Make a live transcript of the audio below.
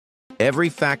Every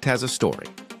fact has a story,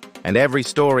 and every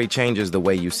story changes the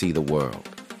way you see the world.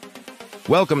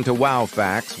 Welcome to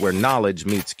WowFacts, where knowledge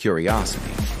meets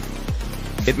curiosity.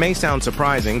 It may sound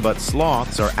surprising, but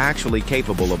sloths are actually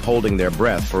capable of holding their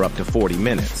breath for up to 40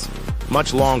 minutes,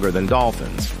 much longer than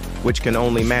dolphins, which can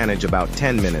only manage about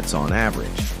 10 minutes on average.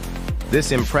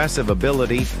 This impressive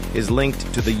ability is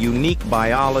linked to the unique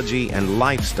biology and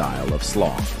lifestyle of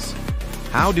sloths.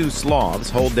 How do sloths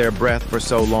hold their breath for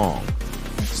so long?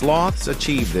 Sloths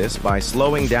achieve this by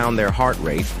slowing down their heart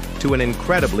rate to an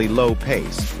incredibly low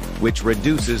pace, which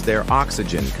reduces their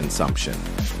oxygen consumption.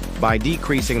 By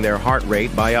decreasing their heart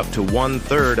rate by up to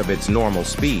 1/3 of its normal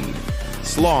speed,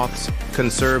 sloths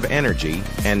conserve energy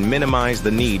and minimize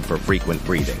the need for frequent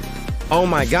breathing. Oh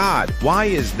my God, why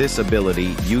is this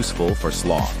ability useful for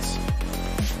sloths?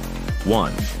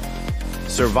 1.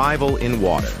 Survival in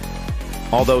water.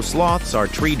 Although sloths are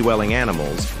tree-dwelling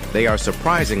animals, they are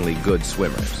surprisingly good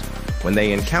swimmers. When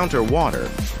they encounter water,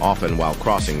 often while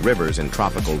crossing rivers in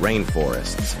tropical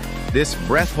rainforests, this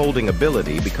breath-holding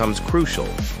ability becomes crucial.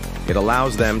 It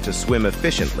allows them to swim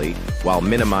efficiently while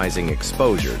minimizing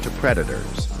exposure to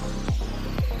predators.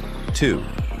 2.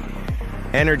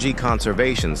 Energy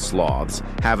conservation. Sloths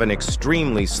have an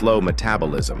extremely slow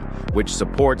metabolism, which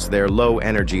supports their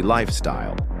low-energy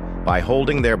lifestyle. By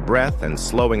holding their breath and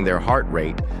slowing their heart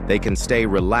rate, they can stay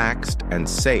relaxed and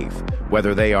safe,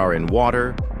 whether they are in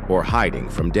water or hiding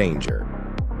from danger.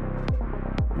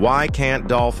 Why can't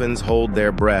dolphins hold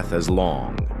their breath as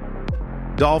long?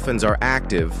 Dolphins are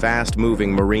active,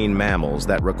 fast-moving marine mammals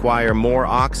that require more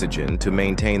oxygen to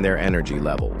maintain their energy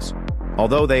levels.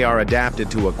 Although they are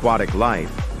adapted to aquatic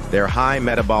life, their high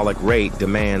metabolic rate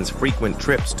demands frequent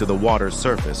trips to the water's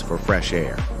surface for fresh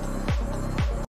air.